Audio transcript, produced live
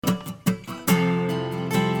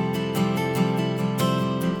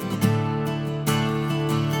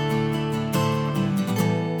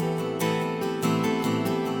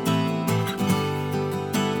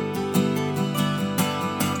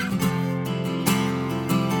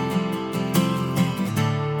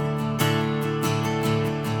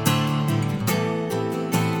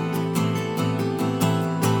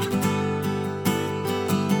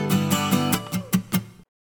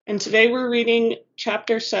Today we're reading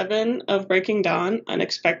Chapter 7 of Breaking Dawn,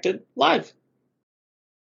 Unexpected, live.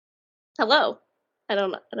 Hello. I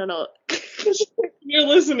don't know. You're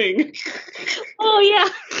listening. Oh, yeah.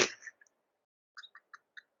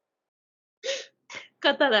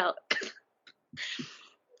 Cut that out.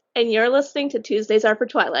 And you're listening to Tuesdays Are for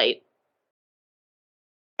Twilight.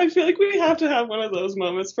 I feel like we have to have one of those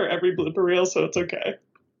moments for every blooper reel, so it's okay.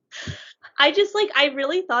 I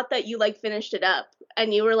really thought that you, finished it up.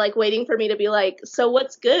 And you were, waiting for me to be like, so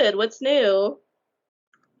what's good? What's new?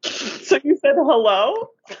 So you said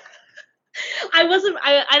hello?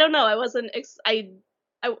 I don't know. I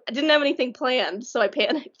didn't have anything planned, so I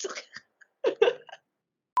panicked.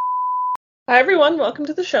 Hi, everyone. Welcome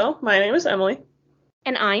to the show. My name is Emily.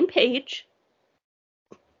 And I'm Paige.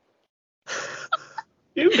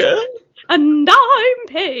 You good? And I'm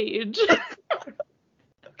Paige.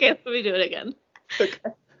 Okay, let me do it again. Okay.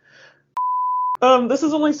 This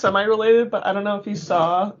is only semi-related, but I don't know if you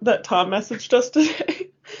saw that Tom messaged us today.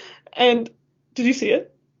 And did you see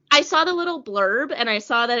it? I saw the little blurb, and I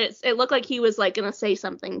saw that it looked like he was, gonna say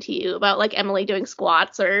something to you about, Emily doing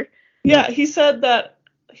squats or... Yeah, he said that,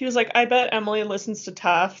 he was like, I bet Emily listens to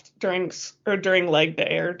Taft during leg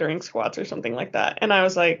day or during squats or something like that. And I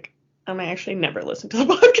was like, I actually never listen to the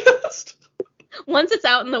podcast. Once it's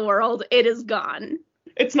out in the world, it is gone.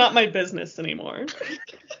 It's not my business anymore.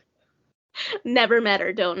 Never met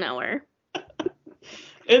her, don't know her.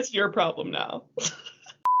 It's your problem now.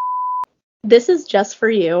 This is just for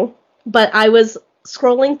you, but I was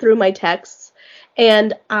scrolling through my texts,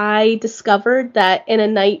 and I discovered that in a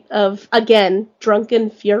night of, again, drunken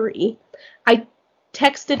fury, I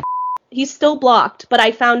texted, he's still blocked, but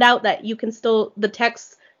I found out that you can still, the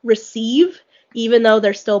texts receive, even though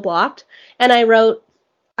they're still blocked, and I wrote,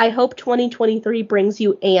 I hope 2023 brings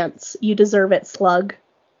you ants. You deserve it, slug.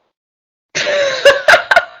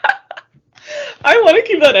 I want to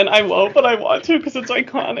keep that in. I won't, but I want to because it's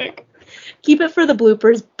iconic. Keep it for the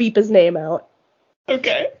bloopers. Beep his name out.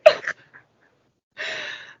 Okay.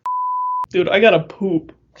 Dude, I gotta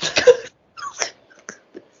poop.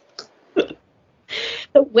 The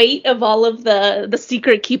weight of all of the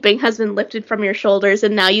secret keeping has been lifted from your shoulders,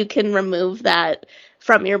 and now you can remove that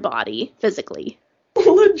from your body physically.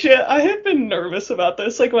 Legit, I had been nervous about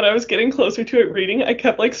this. When I was getting closer to it reading, I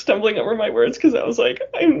kept, stumbling over my words because I was like,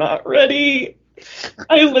 I'm not ready.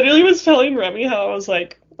 I literally was telling Remy how I was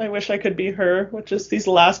like, I wish I could be her with just these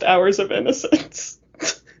last hours of innocence.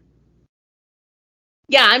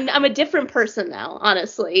 Yeah, I'm a different person now,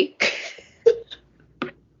 honestly.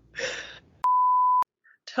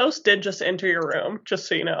 Toast did just enter your room, just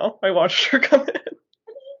so you know. I watched her come in.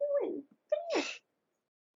 What are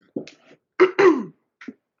you doing?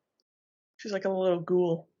 She's like a little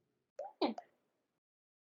ghoul. Yeah.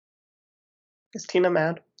 Is Tina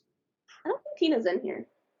mad? I don't think Tina's in here.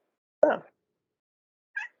 Oh.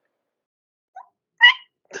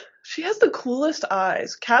 She has the coolest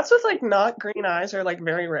eyes. Cats with not green eyes are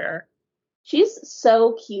very rare. She's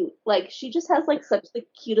so cute. She just has such the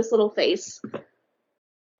cutest little face.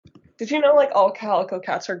 Did you know all calico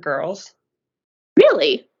cats are girls?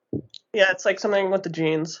 Really? Yeah, it's something with the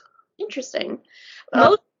genes. Interesting.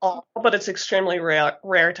 But it's extremely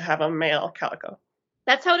rare to have a male calico.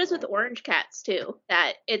 That's how it is with orange cats too.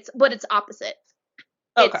 But it's opposite.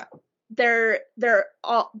 Okay. They're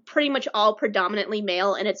all pretty much all predominantly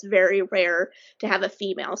male, and it's very rare to have a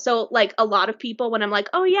female. So a lot of people, when I'm like,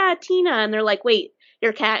 oh yeah, Tina, and they're like, wait,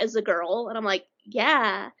 your cat is a girl, and I'm like,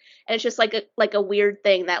 yeah, and it's just a weird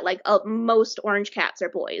thing that most orange cats are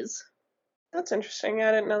boys. That's interesting.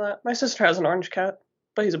 I didn't know that. My sister has an orange cat,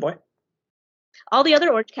 but he's a boy. All the other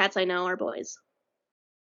orange cats I know are boys.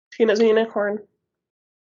 Tina's a unicorn.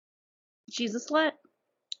 She's a slut.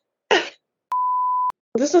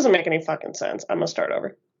 This doesn't make any fucking sense. I'm gonna start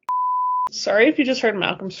over. Sorry if you just heard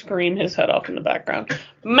Malcolm scream his head off in the background.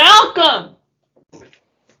 Malcolm!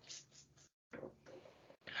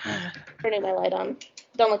 Turning my light on.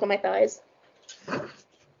 Don't look at my thighs.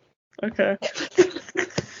 Okay.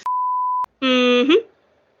 Mm-hmm.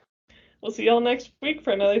 We'll see y'all next week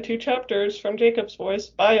for another 2 chapters from Jacob's Voice.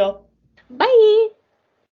 Bye, y'all. Bye!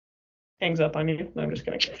 Hangs up on you. No, I'm just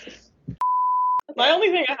kidding. My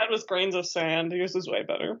only thing I had was grains of sand. Yours is way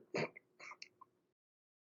better.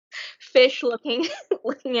 Fish looking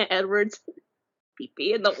at Edward's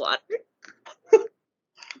pee-pee in the water.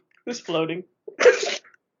 Just floating.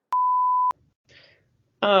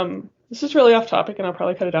 This is really off topic, and I'll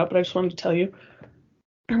probably cut it out, but I just wanted to tell you.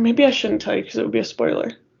 Or maybe I shouldn't tell you, because it would be a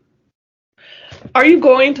spoiler. Are you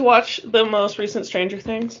going to watch the most recent Stranger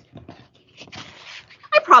Things?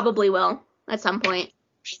 I probably will, at some point.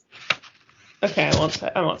 Okay,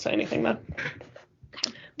 I won't say anything then.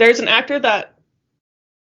 Okay. There's an actor that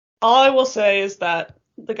all I will say is that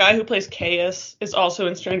the guy who plays Caius is also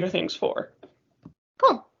in Stranger Things 4.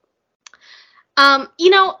 Cool.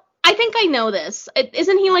 I think I know this.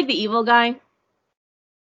 Isn't he like the evil guy?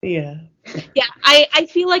 Yeah. Yeah, I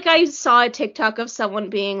feel like I saw a TikTok of someone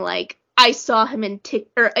being like, I saw him in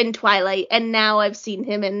Twilight, and now I've seen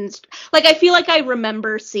him in... Like, I feel like I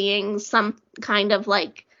remember seeing some kind of,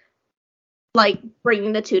 like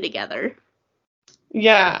bringing the two together.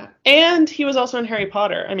 Yeah, and he was also in Harry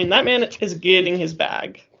Potter. I mean, that man is getting his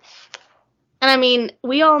bag. And I mean,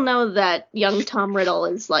 we all know that young Tom Riddle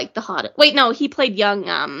is, like, the hottest... Wait, no, he played young,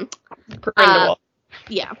 Grindelwald.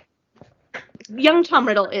 Yeah. Young Tom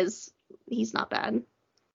Riddle he's not bad.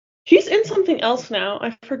 He's in something else now.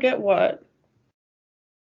 I forget what.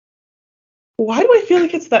 Why do I feel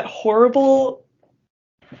like it's that horrible...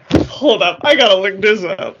 Hold up, I gotta look this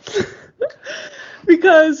up.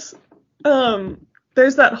 Because,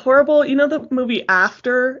 there's that horrible... You know the movie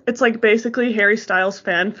After? It's, like, basically Harry Styles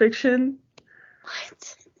fan fiction.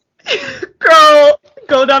 What? Girl,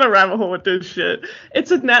 go down a rabbit hole with this shit. It's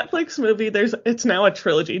a Netflix movie. It's now a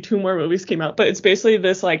trilogy. 2 more movies came out, but it's basically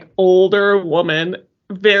this like older woman,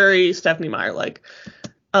 very Stephenie Meyer like,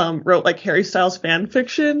 wrote like Harry Styles fan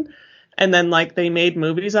fiction, and then like they made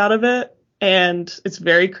movies out of it, and it's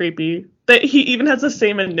very creepy. That he even has the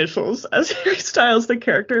same initials as Harry Styles, the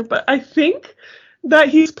character, but I think that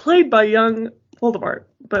he's played by young Voldemort.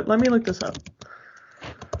 But let me look this up.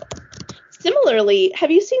 Similarly, have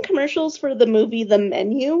you seen commercials for the movie The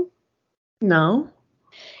Menu? No.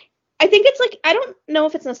 I think it's like, I don't know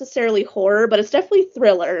if it's necessarily horror, but it's definitely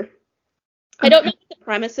thriller. Okay. I don't know what the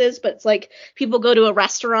premise is, but it's like people go to a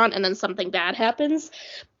restaurant and then something bad happens.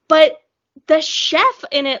 But the chef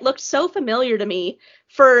in it looked so familiar to me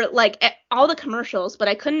for like all the commercials, but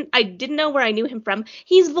I didn't know where I knew him from.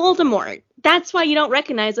 He's Voldemort. That's why you don't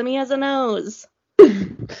recognize him. He has a nose.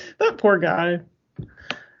 That poor guy.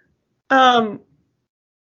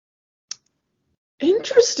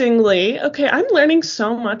 Interestingly, okay, I'm learning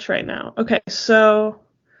so much right now. Okay, so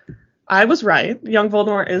I was right. Young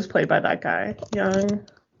Voldemort is played by that guy, Young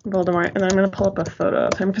Voldemort, and I'm gonna pull up a photo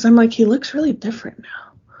of him because I'm like, he looks really different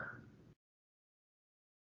now.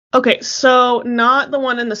 Okay, so not the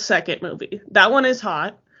one in the second movie. That one is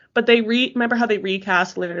hot, but remember how they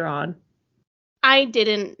recast later on? I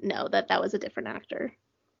didn't know that was a different actor.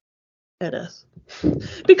 It is.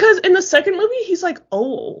 Because in the second movie, he's, like,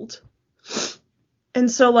 old.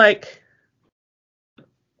 And so, like,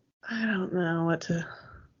 I don't know what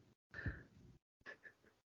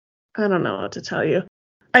to tell you.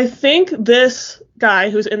 I think this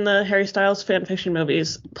guy who's in the Harry Styles fanfiction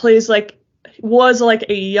movies was like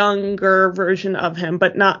a younger version of him,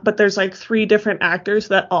 but there's, like, 3 different actors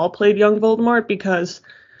that all played young Voldemort because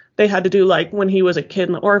they had to do, like, when he was a kid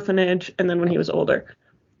in the orphanage and then when he was older.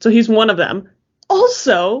 So he's one of them.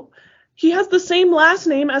 Also, he has the same last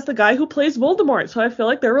name as the guy who plays Voldemort, so I feel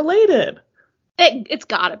like they're related. It's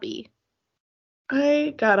gotta be.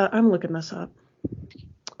 I'm looking this up.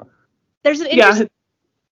 There's an interesting... Yeah,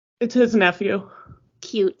 it's his nephew.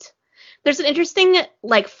 Cute. There's an interesting,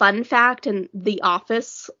 like, fun fact in The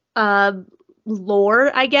Office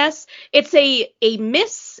lore, I guess. It's a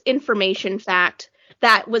misinformation fact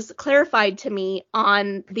that was clarified to me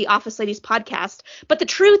on the Office Ladies podcast, but the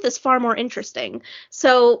truth is far more interesting.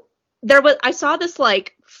 So I saw this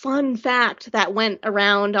like fun fact that went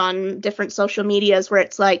around on different social medias where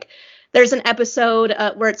it's like, there's an episode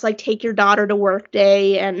where it's like, take your daughter to work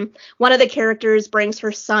day, and one of the characters brings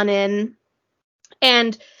her son in,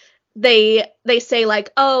 and they say like,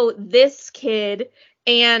 oh, this kid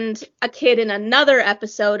and a kid in another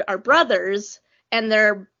episode are brothers, and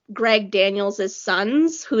they're Greg Daniels'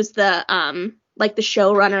 sons, who's the like the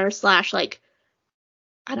showrunner / like,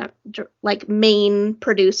 I don't, like, main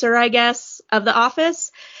producer, I guess, of The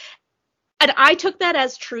Office. And I took that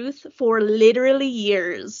as truth for literally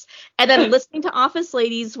years. And then listening to Office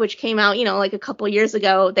Ladies, which came out, like a couple years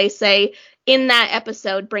ago, they say in that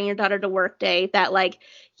episode, Bring Your Daughter to Work Day, that like,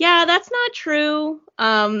 yeah, that's not true.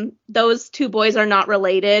 Those 2 boys are not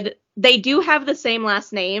related. They do have the same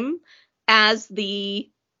last name as the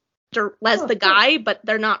guy, but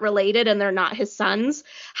they're not related and they're not his sons.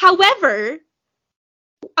 However,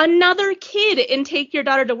 another kid in Take Your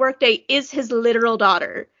Daughter to Work Day is his literal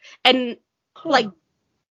daughter. And like,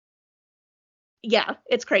 yeah,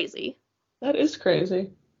 it's crazy. That is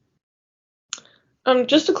crazy.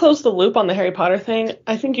 Just to close the loop on the Harry Potter thing,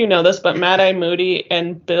 I think you know this, but Mad-Eye Moody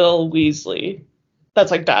and Bill Weasley,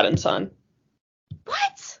 that's like dad and son.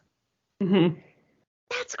 What? Mm-hmm.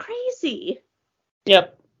 That's crazy.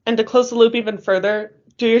 Yep. And to close the loop even further,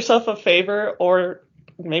 do yourself a favor, or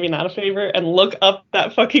maybe not a favor, and look up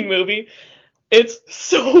that fucking movie. It's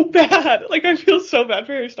so bad. Like, I feel so bad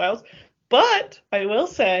for Harry Styles. But I will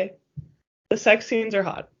say, the sex scenes are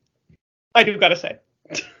hot. I do gotta say.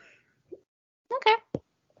 Okay.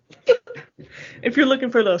 If you're looking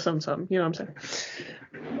for those some, you know what I'm saying.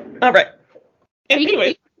 All right.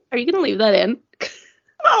 Anyway. Are you gonna leave that in?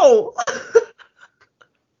 No.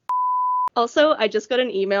 Also, I just got an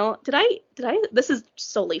email. Did I, this is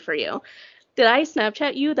solely for you. Did I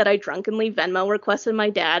Snapchat you that I drunkenly Venmo requested my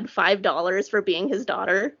dad $5 for being his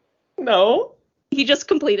daughter? No. He just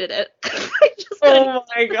completed it. Oh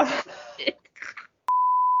my god.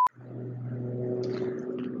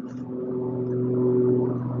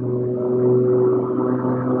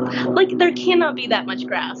 Like, there cannot be that much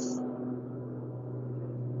grass.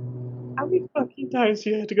 How many fucking times do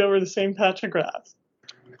you have to go over the same patch of grass?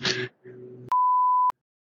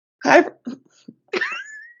 I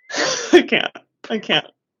can't.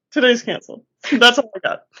 Today's canceled. That's all I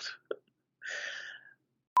got.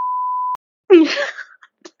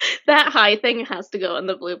 That high thing has to go in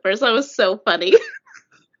the bloopers. That was so funny.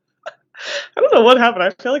 I don't know what happened.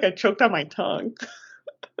 I feel like I choked on my tongue.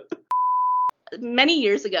 Many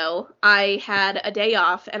years ago, I had a day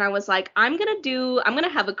off, and I was like, I'm gonna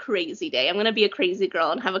have a crazy day. I'm gonna be a crazy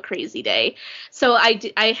girl and have a crazy day. So I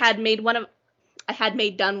had made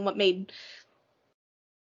done what made.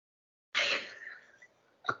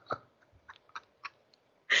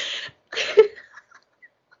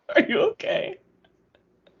 Are you okay?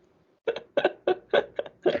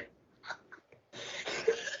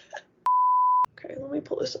 Okay, let me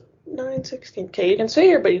pull this up. 9:16. Okay, you can stay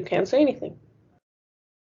here, but you can't say anything.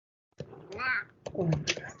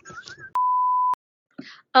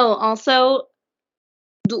 Oh, also,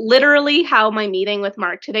 literally how my meeting with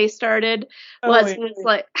Mark today started was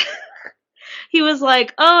he was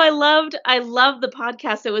like, "Oh, I loved the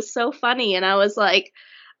podcast. It was so funny." And I was like,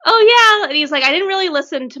 "Oh yeah." And he's like, "I didn't really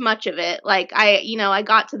listen to much of it. Like I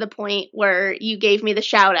got to the point where you gave me the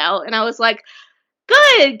shout out." And I was like,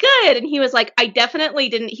 "Good." And he was like, "I definitely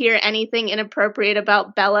didn't hear anything inappropriate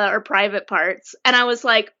about Bella or private parts." And I was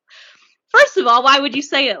like, "First of all, why would you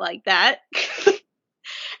say it like that?"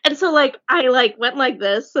 And so like I like went like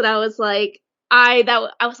this, and I was like, that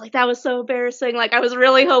was so embarrassing. Like, I was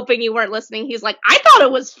really hoping you weren't listening. He's like, "I thought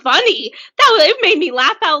it was funny. It made me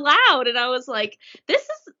laugh out loud." And I was like, this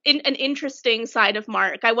is an interesting side of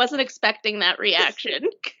Mark. I wasn't expecting that reaction.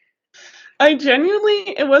 I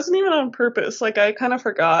genuinely, it wasn't even on purpose. Like, I kind of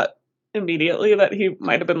forgot immediately that he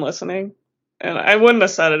might have been listening, and I wouldn't have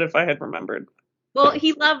said it if I had remembered. Well,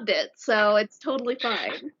 he loved it, so it's totally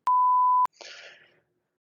fine.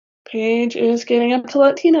 Paige is getting up to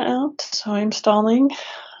let Tina out, so I'm stalling.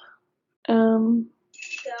 I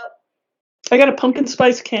got a pumpkin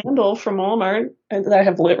spice candle from Walmart that I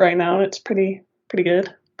have lit right now, and it's pretty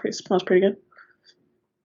good. Smells pretty good.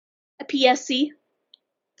 A PSC.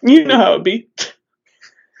 You know how it be.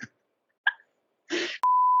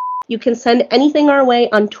 You can send anything our way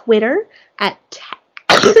on Twitter at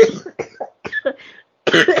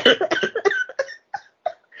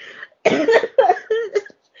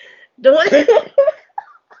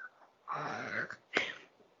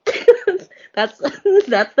that's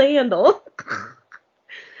the handle.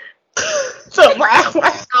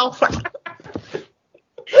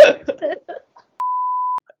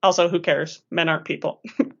 Also, who cares? Men aren't people.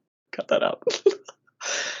 Cut that out.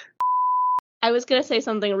 I was gonna say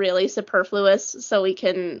something really superfluous, so we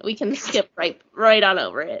can skip right on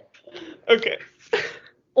over it. Okay.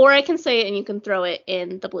 Or I can say it and you can throw it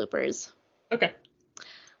in the bloopers. Okay.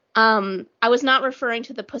 I was not referring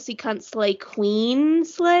to the pussy cunt slay queen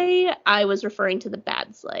slay. I was referring to the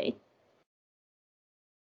bad slay.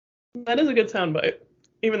 That is a good soundbite,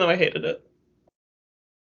 even though I hated it.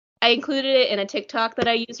 I included it in a TikTok that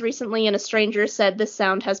I used recently, and a stranger said this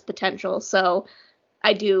sound has potential, so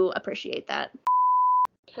I do appreciate that.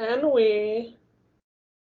 Can we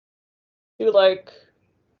do, like,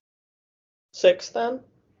 6 then?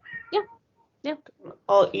 Yeah.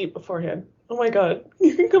 I'll eat beforehand. Oh my god,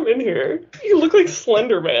 you can come in here. You look like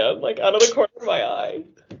Slender Man, like, out of the corner of my eye.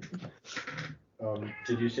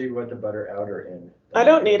 Did you say you want the butter out or in? I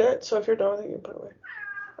don't need it, so if you're done with it, you can put it away.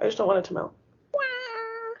 I just don't want it to melt.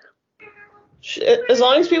 As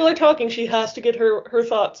long as people are talking, she has to get her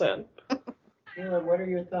thoughts in. Mila, what are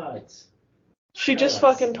your thoughts? She just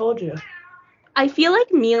fucking told you. I feel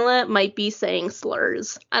like Mila might be saying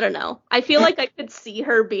slurs. I don't know. I feel like I could see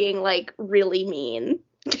her being, like, really mean.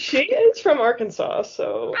 She is from Arkansas,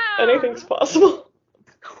 so anything's possible.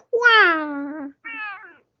 Wow.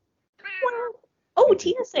 Oh,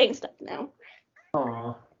 Tina's saying stuff now.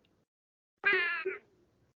 Aw.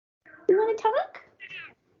 You want to talk?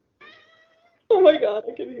 Oh my god,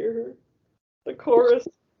 I can hear her. The chorus.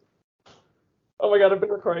 Oh my god, I've been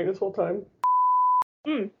recording this whole time.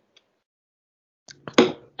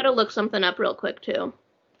 Gotta look something up real quick, too.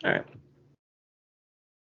 Alright.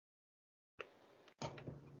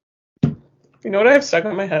 You know what I have stuck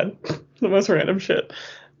in my head? The most random shit.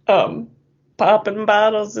 Popping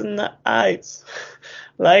bottles in the ice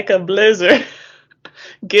like a blizzard.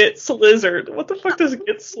 Get slizzard. What the fuck does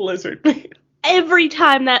get slizzard mean? Every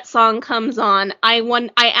time that song comes on, I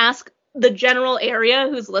ask the general area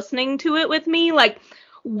who's listening to it with me, like,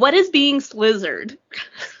 what is being slizzard?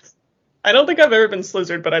 I don't think I've ever been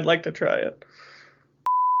slizzard, but I'd like to try it.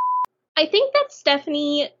 I think that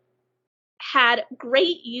Stephanie had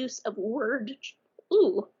great use of word.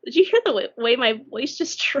 Ooh, did you hear the way my voice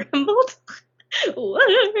just trembled? Word.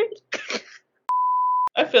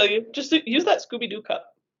 I feel you. Just use that Scooby-Doo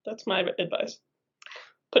cup. That's my advice.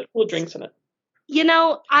 Put cool drinks in it. You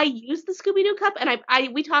know, I used the Scooby-Doo cup,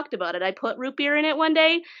 and we talked about it. I put root beer in it one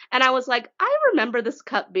day, and I was like, I remember this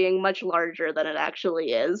cup being much larger than it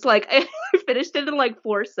actually is. Like, I finished it in like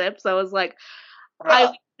 4 sips. I was like, I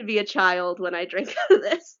need to be a child when I drink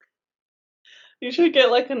this. You should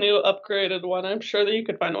get like a new upgraded one. I'm sure that you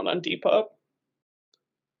could find one on Depop.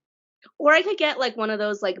 Or I could get like one of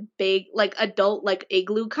those like big, like adult, like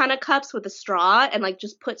igloo kind of cups with a straw and like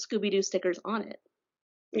just put Scooby-Doo stickers on it.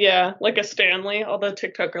 Yeah, like a Stanley. All the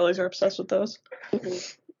TikTok girlies are obsessed with those.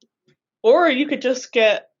 Mm-hmm. Or you could just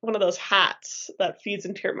get one of those hats that feeds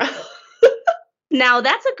into your mouth. Now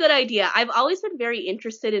that's a good idea. I've always been very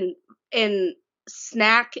interested in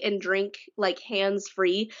snack and drink like hands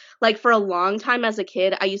free. Like for a long time as a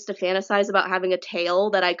kid, I used to fantasize about having a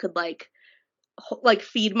tail that I could like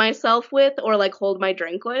feed myself with or like hold my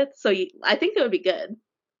drink with. So I think it would be good.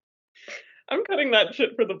 I'm cutting that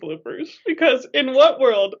shit for the bloopers because in what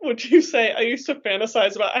world would you say I used to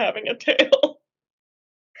fantasize about having a tail?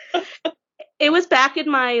 It was back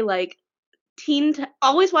in my like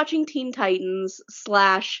always watching Teen Titans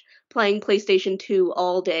 / playing PlayStation 2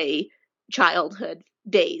 all day childhood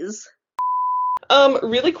days.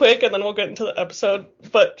 Really quick, and then we'll get into the episode.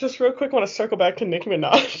 But just real quick, I want to circle back to Nicki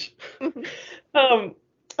Minaj.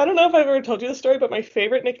 I don't know if I've ever told you the story, but my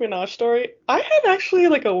favorite Nicki Minaj story, I have actually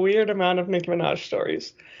like a weird amount of Nicki Minaj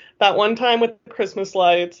stories. That one time with the Christmas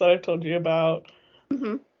lights that I told you about.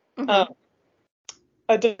 Mm-hmm. Mm-hmm.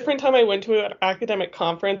 A different time I went to an academic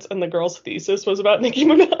conference and the girl's thesis was about Nicki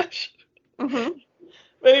Minaj. Mm-hmm.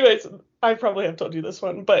 But anyways, I probably have told you this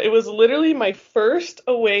one, but it was literally my first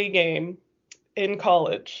away game in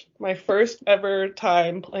college, my first ever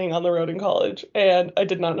time playing on the road in college, and I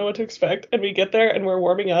did not know what to expect. And we get there and we're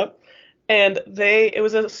warming up, and it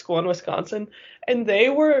was a school in Wisconsin, and they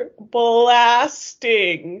were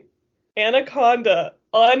blasting Anaconda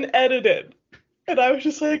unedited. And I was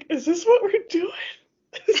just like, is this what we're doing?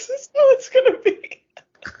 Is this how it's gonna be?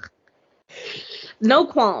 No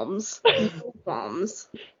qualms. No qualms.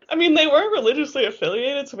 I mean, they were religiously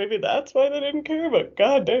affiliated, so maybe that's why they didn't care, but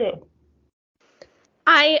goddamn.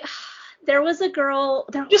 There was a girl.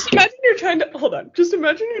 Just imagine you're trying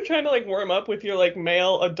to like warm up with your like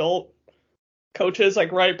male adult coaches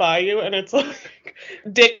like right by you, and it's like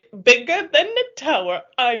dick bigger than the tower.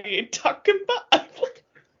 I ain't talking Bible.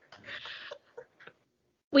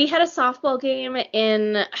 We had a softball game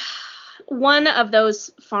in one of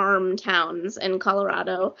those farm towns in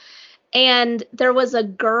Colorado, and there was a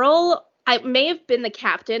girl. I may have been the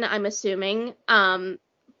captain, I'm assuming.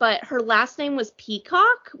 But her last name was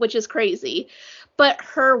Peacock, which is crazy. But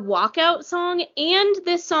her walkout song and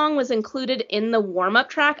this song was included in the warm-up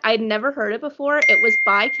track. I'd never heard it before. It was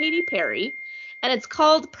by Katy Perry, and it's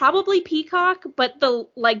called probably Peacock, but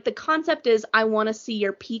the concept is I want to see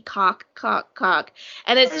your peacock cock.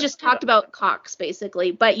 And it's just talked about cocks basically,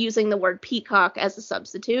 but using the word peacock as a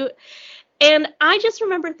substitute. And I just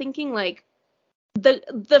remember thinking like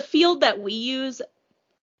the field that we use,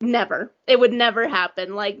 never. It would never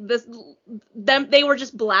happen. Like they were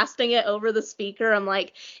just blasting it over the speaker. I'm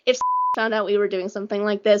like, if found out we were doing something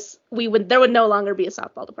like this, there would no longer be a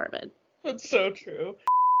softball department. That's so true.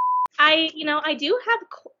 I do have,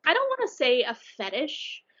 I don't want to say a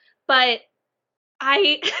fetish, but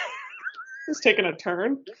It's taking a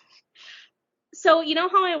turn. So you know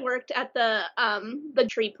how I worked at the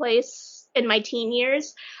treat place in my teen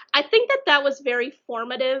years? I think that was very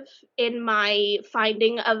formative in my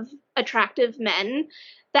finding of attractive men.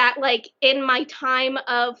 That like in my time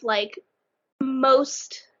of like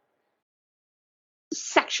most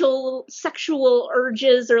sexual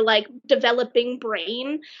urges or like developing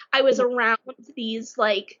brain, I was around these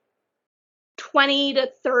like 20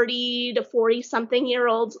 to 30 to 40 something year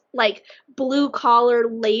olds, like blue collar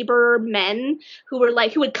labor men who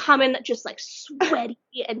would come in just like sweaty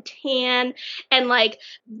and tan, and like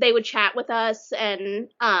they would chat with us, and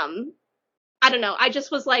I don't know, I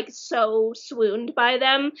just was like so swooned by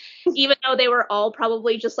them, even though they were all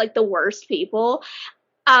probably just like the worst people.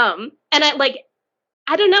 And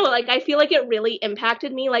I don't know, like, I feel like it really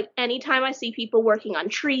impacted me. Like, anytime I see people working on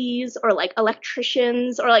trees or, like,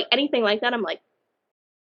 electricians or, like, anything like that, I'm like,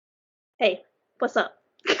 hey, what's up?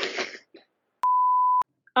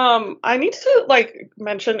 I need to, like,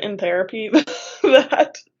 mention in therapy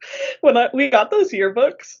that when we got those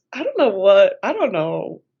yearbooks, I don't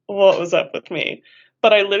know what was up with me,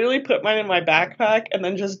 but I literally put mine in my backpack and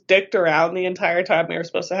then just dicked around the entire time we were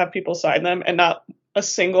supposed to have people sign them, and not a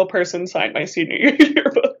single person signed my senior year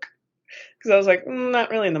yearbook. Because I was like, not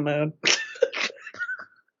really in the mood.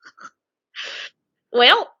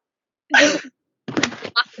 Well, just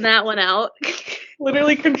blocking that one out.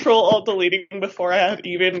 Literally Control-Alt-Deleting before I had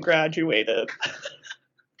even graduated.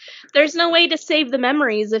 There's no way to save the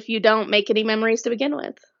memories if you don't make any memories to begin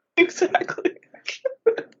with. Exactly.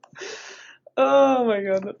 Oh my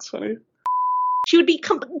god, that's funny. She would be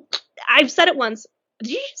I've said it once.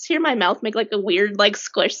 Did you just hear my mouth make like a weird like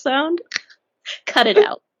squish sound? Cut it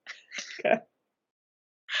out. Okay.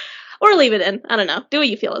 Or leave it in. I don't know. Do what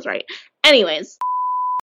you feel is right. Anyways,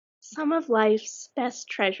 some of life's best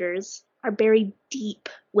treasures are buried deep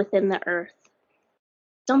within the earth.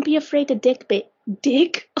 Don't be afraid to dig?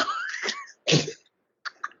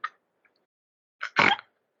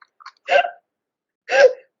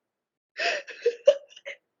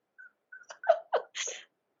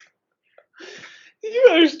 You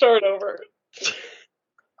better start over.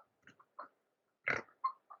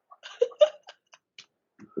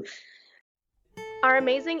 Our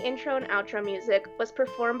amazing intro and outro music was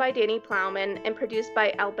performed by Danny Plowman and produced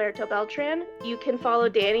by Alberto Beltran. You can follow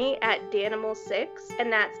Danny at Danimal6,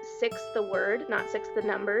 and that's 6 the word, not 6 the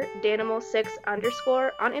number, Danimal6_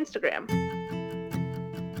 on Instagram.